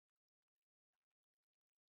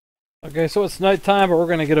Okay, so it's nighttime, but we're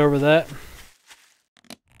going to get over that.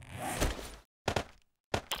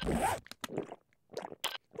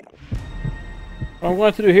 What I'm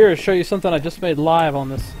going to do here is show you something I just made live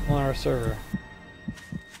on our server.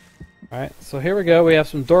 Alright, so here we go. We have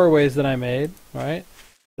some doorways that I made. Right,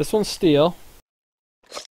 this one's steel.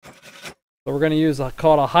 So we're going to use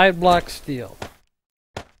called a hide block steel.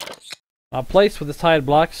 I'll place with this hide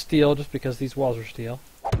block steel just because these walls are steel.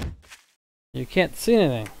 You can't see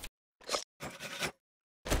anything.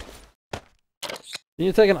 Then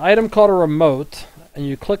you take an item called a remote and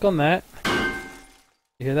you click on that.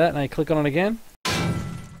 You hear that? Now you click on it again.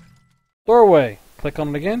 Doorway. Click on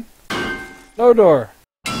it again. No door.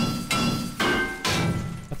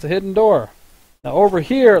 That's a hidden door. Now over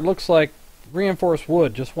here it looks like reinforced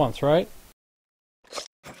wood just once, right?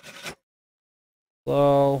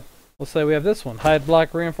 So let's say we have this one, hide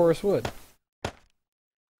block reinforced wood.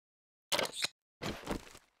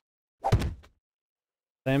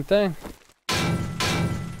 Same thing.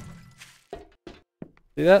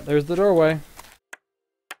 See that? There's the doorway.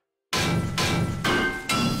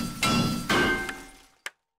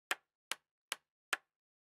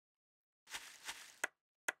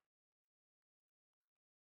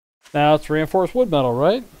 Now it's reinforced wood metal,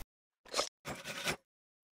 right?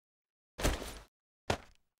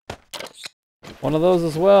 One of those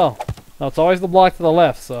as well. Now it's always the block to the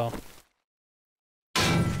left, so.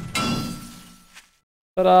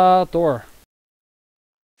 Ta-da! Door.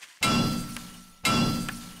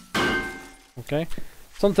 Okay.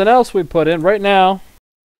 Something else we put in right now.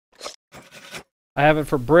 I have it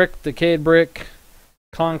for brick, decayed brick,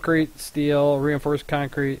 concrete, steel, reinforced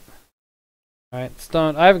concrete. Alright,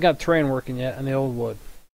 stone. I haven't got terrain working yet on the old wood.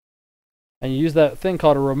 And you use that thing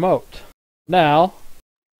called a remote. Now,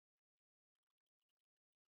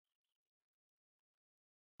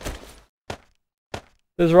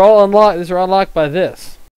 these are all unlocked. These are unlocked by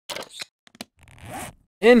this.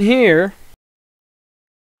 In here,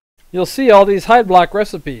 you'll see all these hide block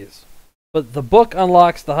recipes. But the book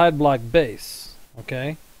unlocks the hide block base.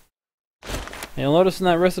 Okay? And you'll notice in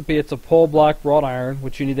that recipe it's a pole block wrought iron,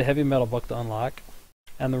 which you need a heavy metal book to unlock.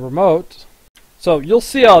 And the remote. So you'll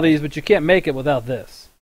see all these, but you can't make it without this.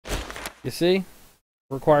 You see?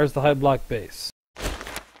 Requires the hide block base.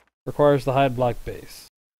 Requires the hide block base.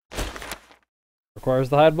 Requires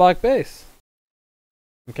the hide block base.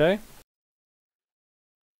 Okay?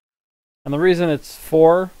 And the reason it's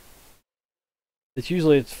 4,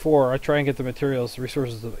 usually it's 4, I try and get the materials,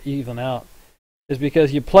 resources to even out, is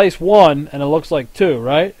because you place 1 and it looks like 2,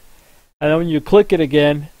 right? And then when you click it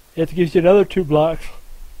again, it gives you another 2 blocks.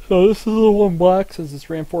 So this is the 1 block since it's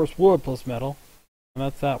reinforced wood plus metal. And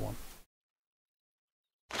that's that one.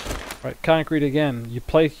 Right, concrete again. You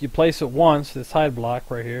place it once, this hide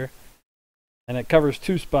block right here. And it covers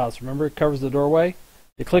 2 spots. Remember, it covers the doorway.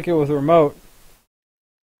 You click it with a remote.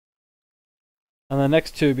 And the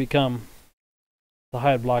next 2 become the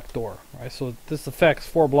hide block door. Right, so this affects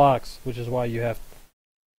 4 blocks, which is why you have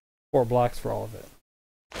 4 blocks for all of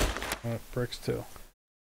it. Bricks too.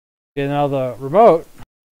 Okay, now the remote.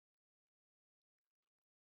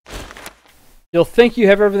 You'll think you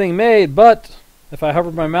have everything made, but if I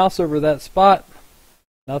hover my mouse over that spot,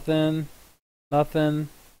 nothing, nothing.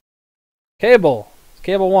 Cable. It's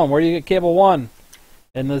cable 1. Where do you get cable 1?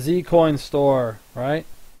 In the Z-Coin store, right?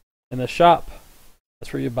 In the shop.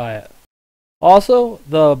 That's where you buy it. Also,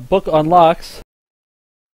 the book unlocks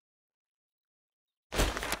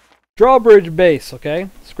drawbridge base, okay?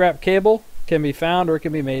 Scrap cable can be found or it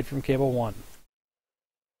can be made from cable 1.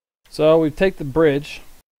 So we take the bridge.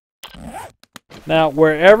 Now,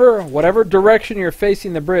 whatever direction you're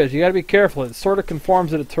facing the bridge, you got to be careful. It sort of conforms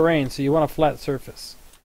to the terrain, so you want a flat surface.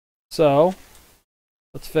 So,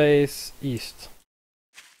 let's face east.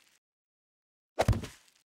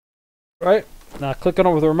 Right? Now click on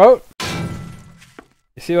it with the remote.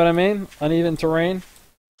 You see what I mean? Uneven terrain.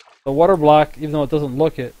 The water block, even though it doesn't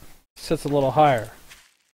look it, sits a little higher.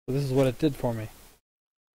 So this is what it did for me.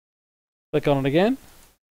 Click on it again.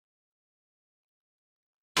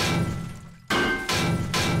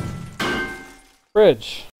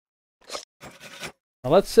 Bridge. Now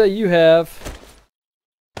let's say you have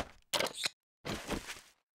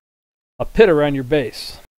a pit around your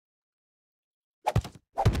base.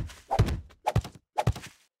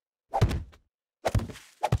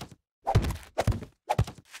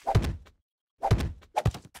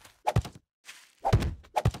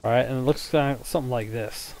 Alright, and it looks kind of something like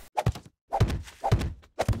this.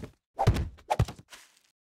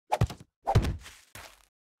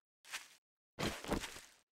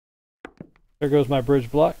 There goes my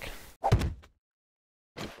bridge block.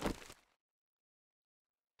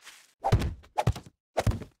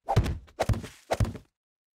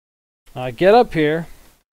 I get up here,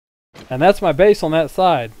 and that's my base on that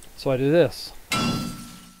side. So I do this.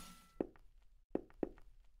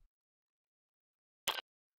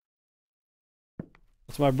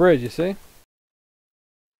 That's my bridge, you see?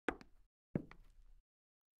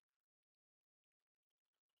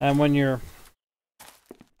 And when you're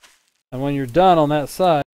done on that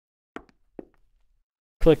side,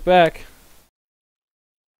 click back.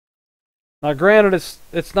 Now granted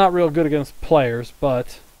it's not real good against players,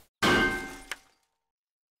 but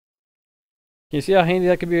you see how handy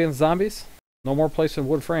that could be against zombies? No more placing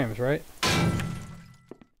wood frames, right?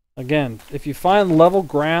 Again, if you find level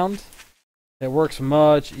ground, it works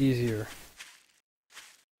much easier.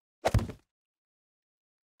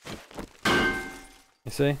 You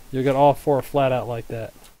see? You'll get all four flat out like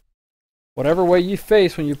that. Whatever way you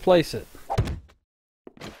face when you place it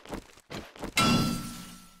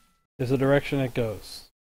is the direction it goes.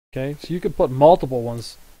 Okay? So you could put multiple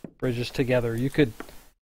bridges together. You could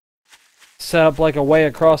set up like a way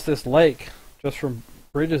across this lake just from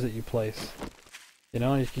bridges that you place. You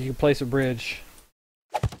know, you can place a bridge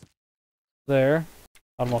there.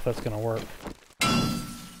 I don't know if that's going to work.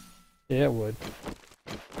 Yeah, it would.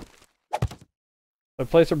 I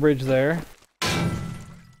place a bridge there.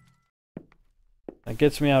 That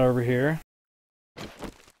gets me out over here.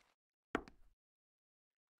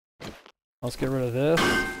 Let's get rid of this.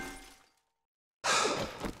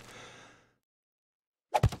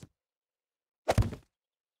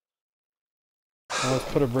 And let's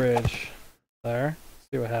put a bridge there.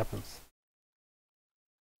 See what happens.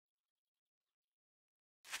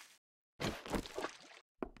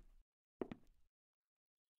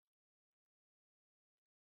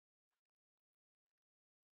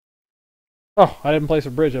 Oh, I didn't place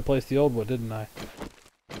a bridge. I placed the old wood, didn't I?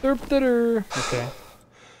 Okay.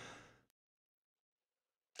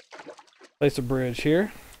 Place a bridge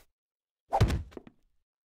here.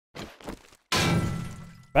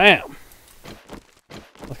 Bam!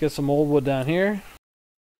 Let's get some old wood down here.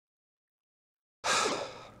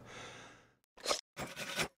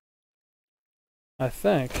 I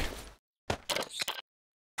think.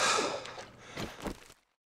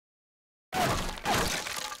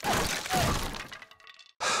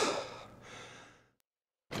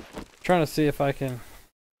 Trying to see if I can.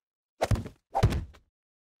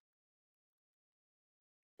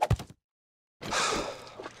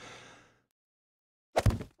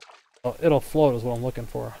 Oh, it'll float is what I'm looking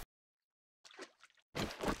for.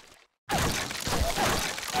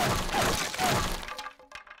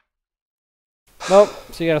 Nope,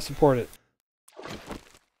 so you gotta support it.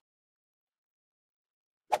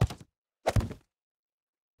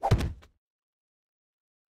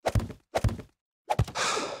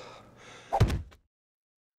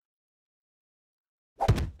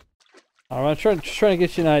 I'm just trying to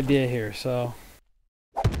get you an idea here, so.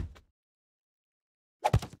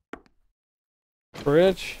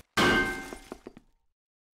 Bridge.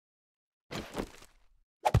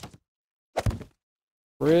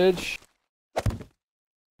 Bridge.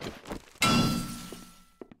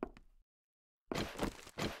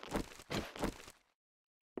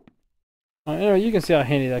 Anyway, you can see how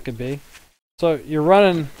handy that could be. So you're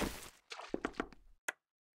running.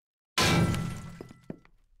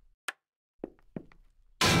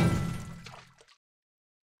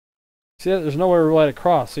 See, there's nowhere to let it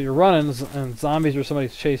cross. So you're running, and zombies or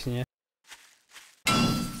somebody's chasing you.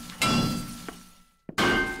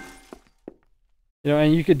 You know,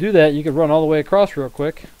 and you could do that. You could run all the way across real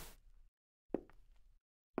quick.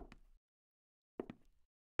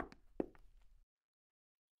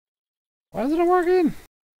 Why isn't it working?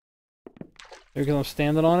 Maybe because I'm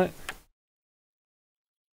standing on it.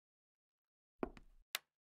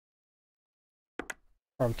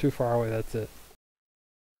 Or I'm too far away, that's it.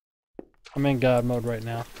 I'm in God mode right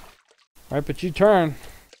now. Alright, but you turn.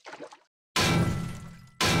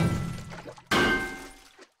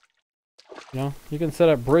 You know, you can set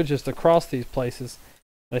up bridges to cross these places.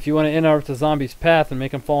 And if you want to interrupt the zombie's path and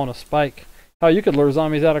make them fall on a spike, how you could lure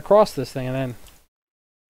zombies out across this thing and then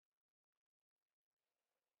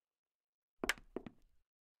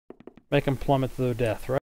make them plummet to their death,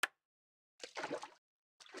 right?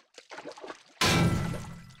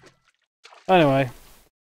 Anyway,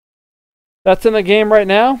 that's in the game right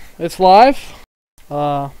now. It's live.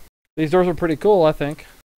 These doors are pretty cool, I think.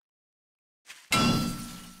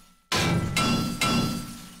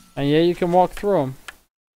 And yeah, you can walk through them.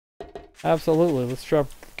 Absolutely. Let's drop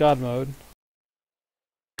God mode.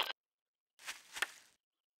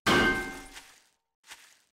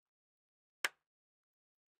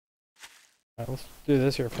 Alright, let's do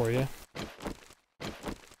this here for you.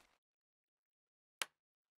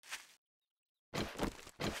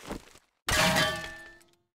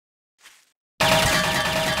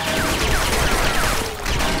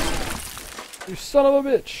 You son of a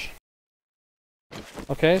bitch!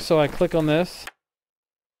 Okay, so I click on this.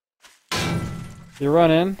 You run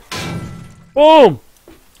in. Boom!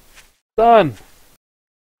 Done!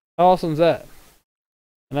 How awesome is that?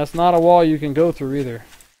 And that's not a wall you can go through either.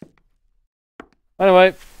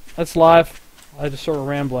 Anyway, that's live. I just sort of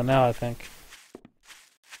rambling now, I think.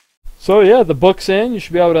 So yeah, the book's in. You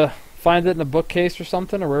should be able to find it in a bookcase or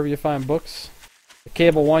something, or wherever you find books. The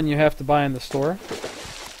cable one you have to buy in the store.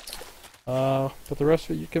 But the rest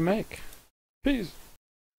of it you can make. Peace.